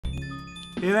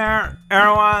Hey there,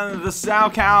 everyone, the Sao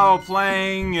Cow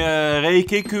playing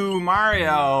Reikiku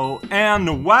Mario,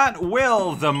 and what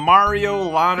will the Mario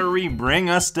Lottery bring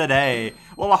us today?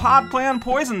 Well, a hot plan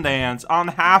poison dance on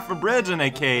half a bridge in a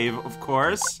cave, of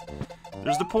course.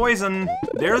 There's the poison,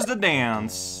 there's the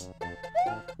dance.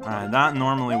 Alright, that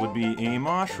normally would be a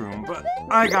mushroom, but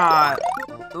I got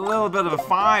a little bit of a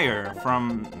fire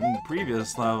from the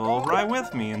previous level right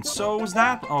with me, and so is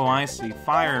that. Oh, I see,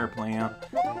 fire plant.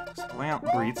 This plant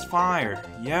breathes fire.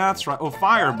 Yeah, that's right. Oh,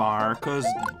 fire bar, because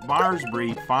bars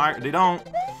breathe fire. They don't.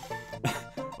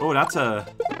 Oh, that's a.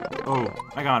 Oh,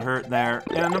 I got hurt there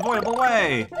in an avoidable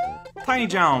way. Tiny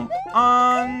jump.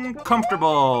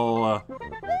 Uncomfortable.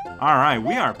 Alright,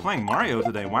 we are playing Mario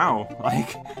today. Wow.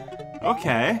 Like.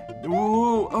 Okay.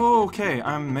 Ooh, okay.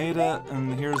 I made it,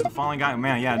 and here's the falling guy.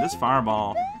 Man, yeah, this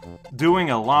fireball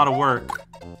doing a lot of work.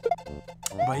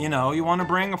 But you know, you want to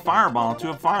bring a fireball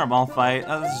to a fireball fight.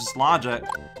 That's just logic.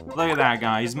 Look at that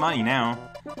guy. He's money now.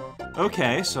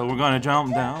 Okay, so we're gonna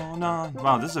jump down.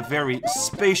 Wow, this is a very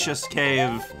spacious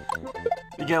cave.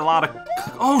 You get a lot of.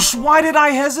 Oh, why did I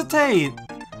hesitate?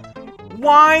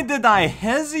 Why did I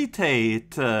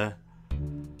hesitate? That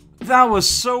was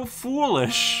so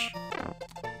foolish.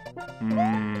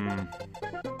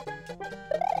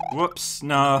 Whoops.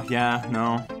 No. Yeah.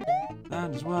 No.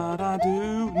 That is what I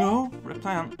do. No. Rip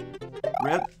plant.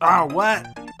 Rip. Oh, what?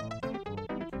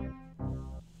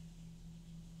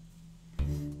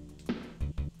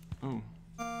 Ooh.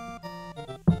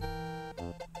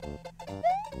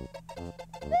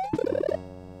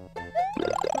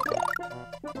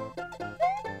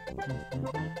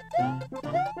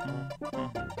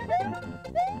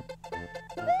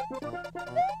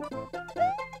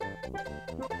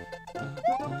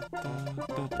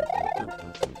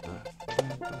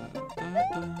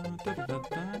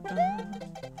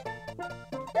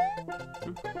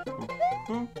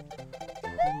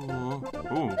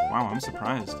 Oh, wow, I'm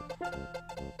surprised.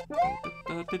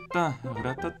 Yeah, you're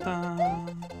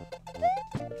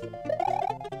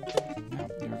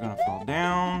gonna fall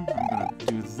down. I'm gonna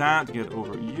do that to get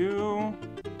over you.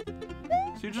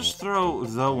 So you just throw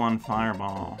the one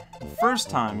fireball. The first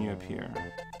time you appear,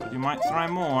 but you might try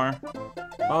more.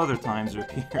 Other times you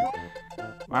appear.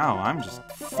 Wow, I'm just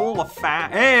full of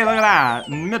facts. Hey, look at that!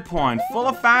 Midpoint. Full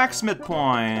of facts,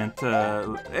 midpoint.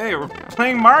 Hey, we're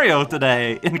playing Mario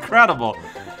today. Incredible.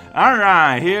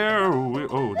 Alright, here we...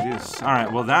 Oh, jeez. Alright,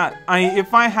 well that...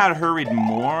 If I had hurried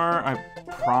more, I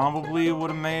probably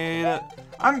would have made it.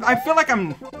 I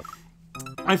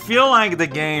feel like the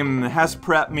game has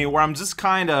prepped me where I'm just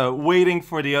kind of waiting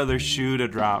for the other shoe to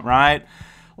drop, right?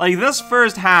 Like, this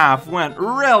first half went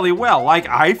really well. Like,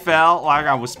 I felt like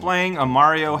I was playing a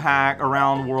Mario hack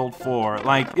around World 4.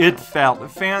 Like, it felt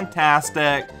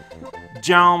fantastic.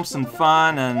 Jumps and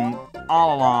fun and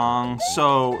all along.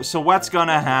 So what's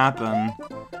gonna happen?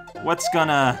 What's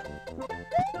gonna...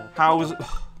 How's...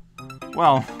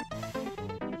 Well...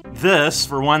 This,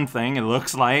 for one thing, it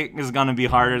looks like, is gonna be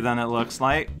harder than it looks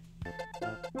like.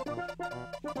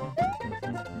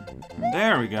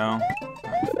 There we go.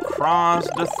 Crossed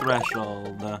the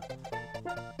threshold.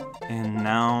 And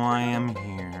now I am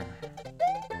here.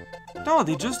 No,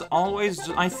 they just always...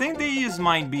 I think these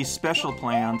might be special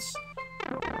plants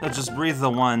that just breathe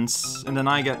the once, and then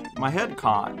I get my head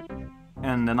caught.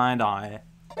 And then I die.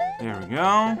 There we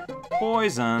go.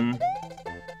 Poison.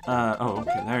 Oh,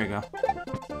 okay, there you go.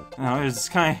 No, it's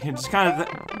kind of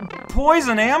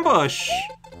poison ambush!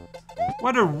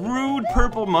 What a rude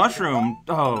purple mushroom.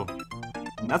 Oh.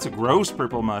 That's a gross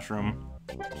purple mushroom.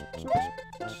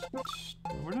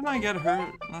 Where did I get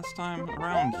hurt last time?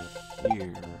 Around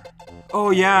here.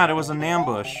 Oh yeah, there was an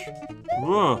ambush.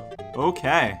 Whoa,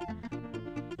 okay.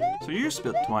 So you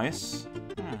spit twice.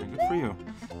 Yeah, good for you.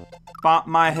 Bop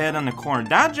my head in the corner.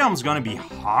 That jump's gonna be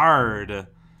hard.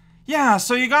 Yeah,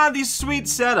 so you got these sweet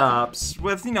setups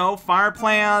with, you know, fire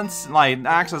plants, like,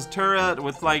 access turret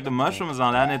with, like, the mushrooms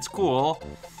on that, and it's cool.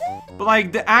 But,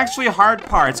 like, the actually hard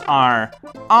parts are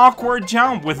awkward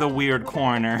jump with a weird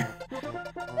corner.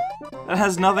 That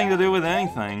has nothing to do with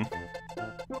anything.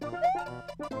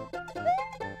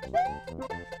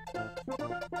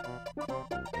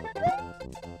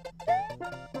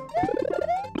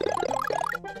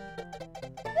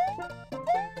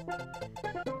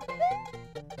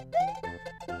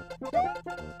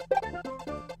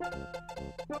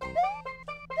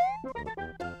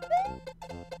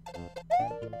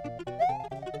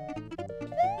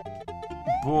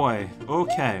 Boy,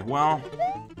 okay, well...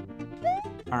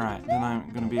 Alright, then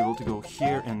I'm gonna be able to go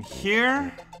here and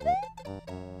here.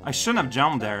 I shouldn't have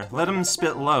jumped there. Let him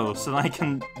spit low so that I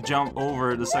can jump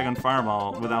over the second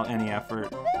fireball without any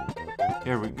effort.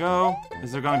 Here we go.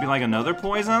 Is there gonna be like another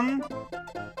poison?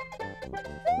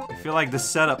 I feel like the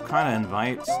setup kind of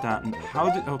invites that.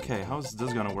 Okay, how's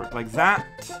this gonna work? Like that?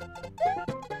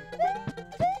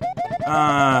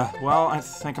 Well, I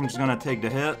think I'm just gonna take the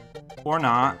hit. Or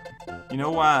not. You know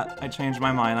what? I changed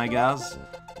my mind, I guess.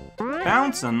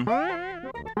 Bouncing.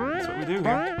 That's what we do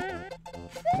here.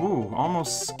 Ooh,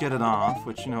 almost skidded off,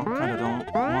 which, you know, kind of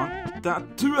don't want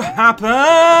that to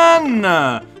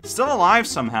happen! Still alive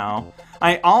somehow.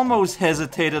 I almost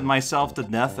hesitated myself to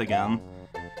death again.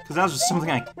 Because that was just something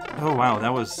I... Oh, wow,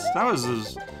 that was a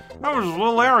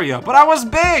little area. But I was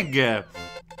big!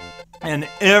 And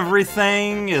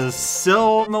everything is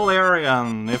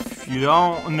Silmalarian, if you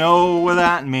don't know what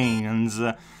that means.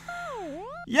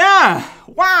 Yeah!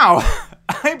 Wow!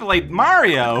 I played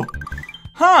Mario!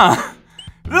 Huh!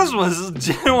 This was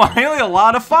genuinely a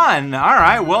lot of fun!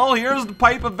 Alright, well, here's the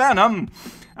pipe of Venom.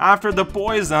 After the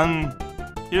poison,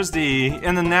 here's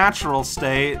in the natural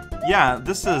state. Yeah,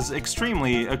 this is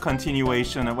extremely a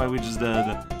continuation of what we just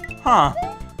did. Huh.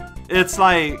 It's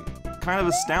like... kind of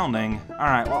astounding.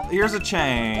 Alright, well, here's a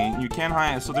chain. You can't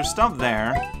hide. So there's stuff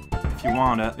there, if you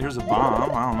want it. Here's a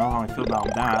bomb. I don't know how I feel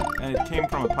about that. And it came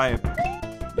from a pipe.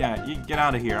 Yeah, you get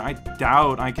out of here. I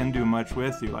doubt I can do much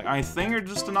with you. Like, I think you're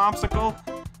just an obstacle.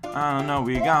 I don't know.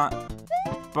 We got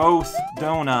both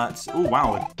donuts. Ooh,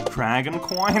 wow, a dragon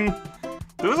coin?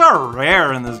 Those are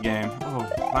rare in this game. Oh,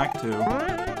 back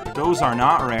to. Those are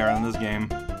not rare in this game.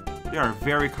 They are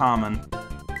very common.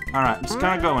 Alright, just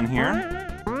kind of go in here.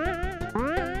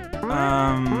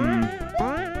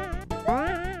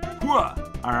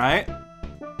 Alright.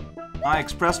 I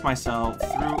expressed myself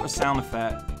through a sound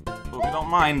effect. But we don't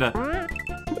mind. I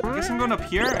guess I'm going up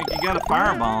here. You got a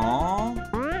fireball.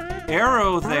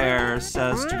 Arrow there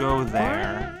says to go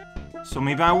there. So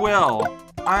maybe I will.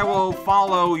 I will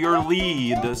follow your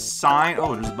lead. Sign.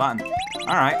 Oh, there's a button.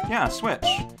 Alright, yeah, switch.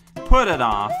 Put it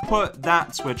off. Put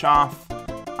that switch off.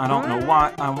 I don't know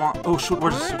why I want. Oh, shoot,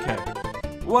 where's this? Okay.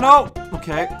 Well, no!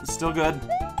 Okay, still good.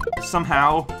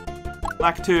 Somehow.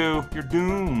 Black 2, you're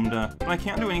doomed. But I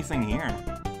can't do anything here.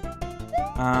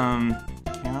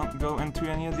 Can't go into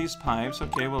any of these pipes.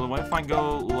 Okay, well, what if I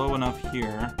go low enough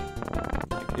here?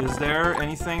 Like, is there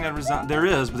anything that there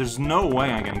is, but there's no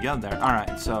way I'm gonna get there.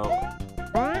 Alright, so...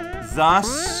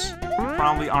 Thus,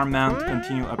 probably are meant to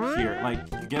continue up here. Like,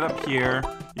 you get up here,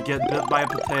 you get bit by a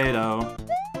potato.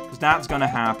 Because that's gonna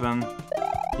happen.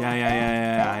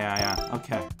 Yeah.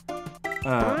 Okay.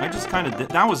 I just kind of did.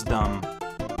 That was dumb.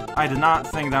 I did not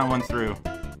think that went through.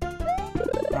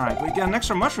 Alright, we get an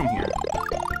extra mushroom here.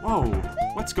 Whoa,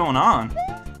 what's going on?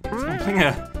 I'm playing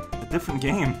a different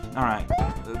game. Alright,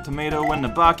 tomato in the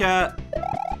bucket.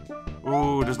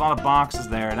 Ooh, there's a lot of boxes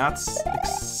there. That's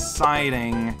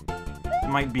exciting. It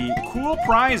might be cool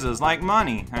prizes, like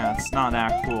money. It's not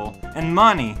that cool. And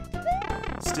money.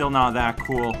 Still not that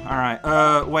cool. Alright,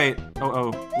 wait.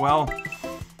 Well...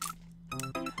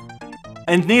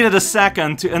 I needed a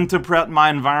second to interpret my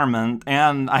environment,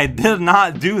 and I did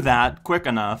not do that quick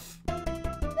enough.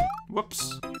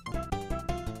 Whoops.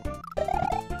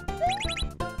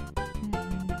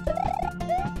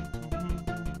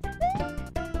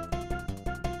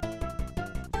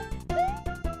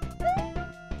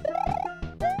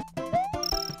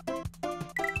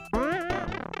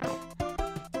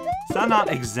 Is that not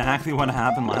exactly what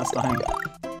happened last time?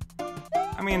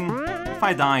 I mean, if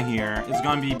I die here, it's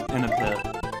gonna be in a pit.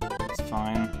 It's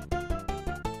fine.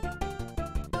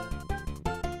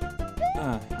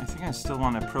 I think I still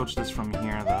want to approach this from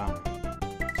here, though.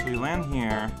 So we land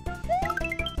here.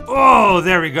 Oh,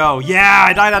 there we go. Yeah,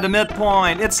 I died at the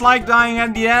midpoint. It's like dying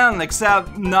at the end,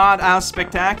 except not as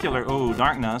spectacular. Oh,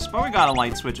 darkness. But we got a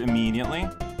light switch immediately.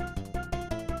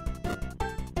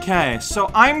 Okay, so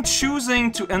I'm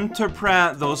choosing to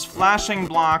interpret those flashing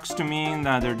blocks to mean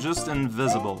that they're just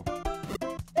invisible.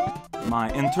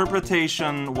 My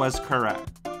interpretation was correct.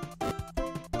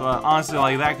 But honestly,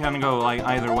 like, that can go, like,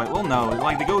 either way. Well, no,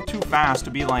 like, they go too fast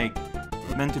to be, like,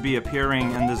 meant to be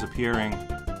appearing and disappearing.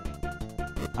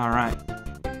 Alright.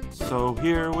 So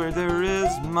here where there is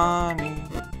money,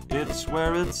 it's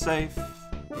where it's safe.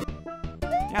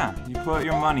 Yeah, you put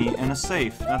your money in a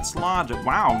safe. That's logic.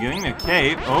 Wow, getting a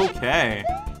cape. Okay.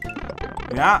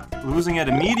 Yeah, losing it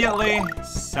immediately.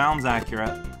 Sounds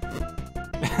accurate.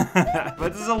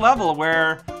 But this is a level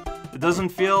where it doesn't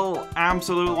feel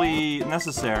absolutely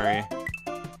necessary.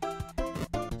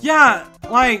 Yeah,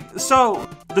 like, so,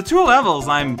 the two levels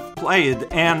I'm played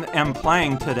and am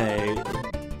playing today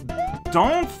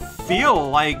don't feel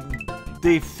like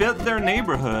they fit their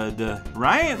neighborhood,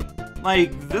 right?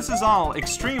 Like, this is all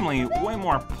extremely, way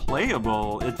more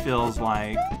playable, it feels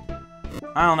like.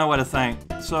 I don't know what to think,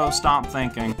 so stop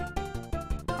thinking.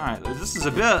 Alright, this is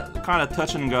a bit kind of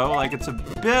touch and go, like it's a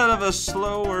bit of a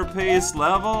slower paced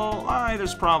level.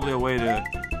 There's probably a way to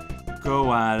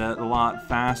go at it a lot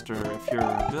faster if you're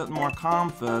a bit more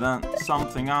confident.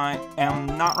 Something I am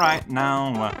not right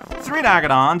now. 3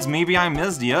 Dagadons, maybe I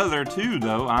missed the other 2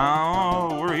 though.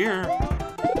 Oh, we're here.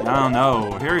 I don't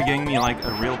know. Here you're getting me like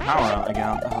a real power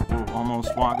again. Oh,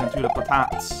 almost walked into the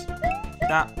patats.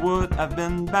 That would have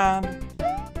been bad.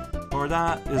 Or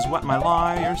that is what my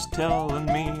liar's telling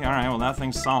me. Alright, well that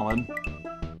thing's solid.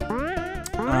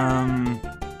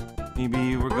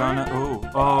 Maybe we're gonna...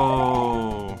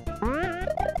 Oh.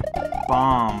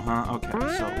 Bomb, huh?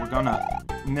 Okay, so we're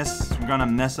gonna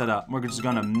mess it up. We're just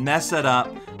gonna mess it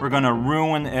up. We're gonna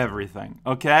ruin everything.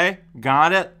 Okay?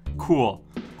 Got it? Cool.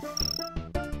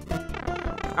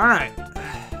 Alright.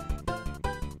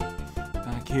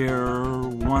 Back here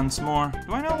once more.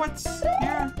 Do I know what's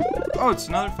here? Oh, it's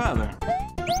another feather.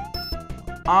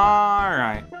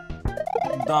 Alright.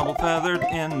 Double feathered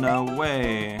in no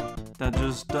way. That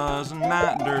just doesn't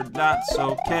matter. That's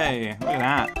okay. Look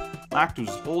at that.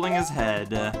 Lactu's holding his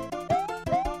head.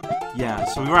 Yeah,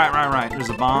 so right. There's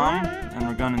a bomb, and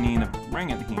we're gonna need to bring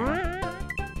it here.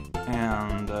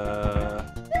 And,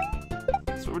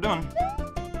 that's what we're doing.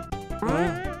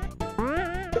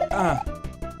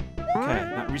 Okay,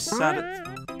 that reset it.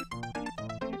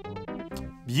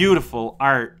 Beautiful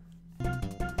art.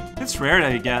 It's rare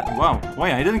that you get... Whoa,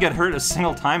 wait, I didn't get hurt a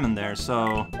single time in there,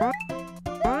 so...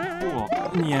 Cool.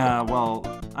 Yeah, well,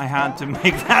 I had to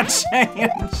make that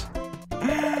change.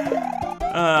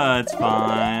 It's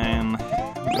fine.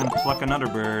 I'm gonna pluck another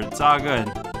bird. It's all good.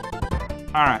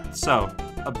 Alright, so,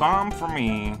 a bomb for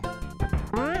me.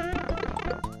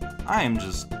 I am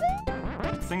just...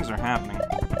 Things are happening.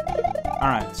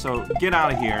 Alright, so get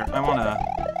out of here. I want to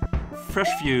fresh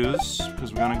fuse,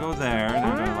 because we're gonna go there, then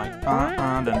we're gonna like,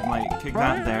 then like kick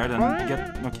that there, then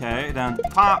get, okay, then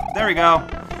pop, there we go.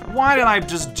 Why did I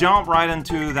just jump right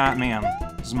into that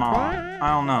man's mom? I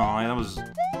don't know, that was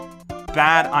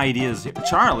bad ideas here.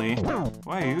 Charlie,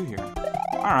 why are you here?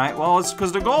 Alright, well, it's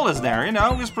because the goal is there, you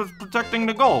know, he's protecting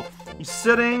the goal. He's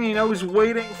sitting, you know, he's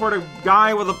waiting for the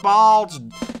guy with the ball to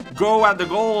go at the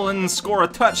goal and score a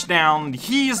touchdown.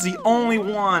 He's the only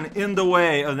one in the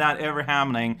way of that ever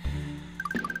happening.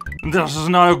 This is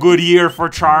not a good year for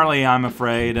Charlie, I'm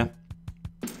afraid.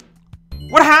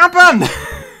 What happened?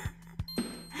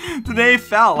 Today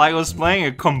felt like I was playing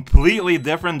a completely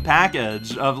different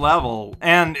package of level,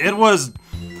 and it was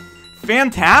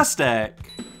fantastic.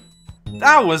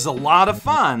 That was a lot of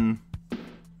fun.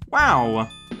 Wow.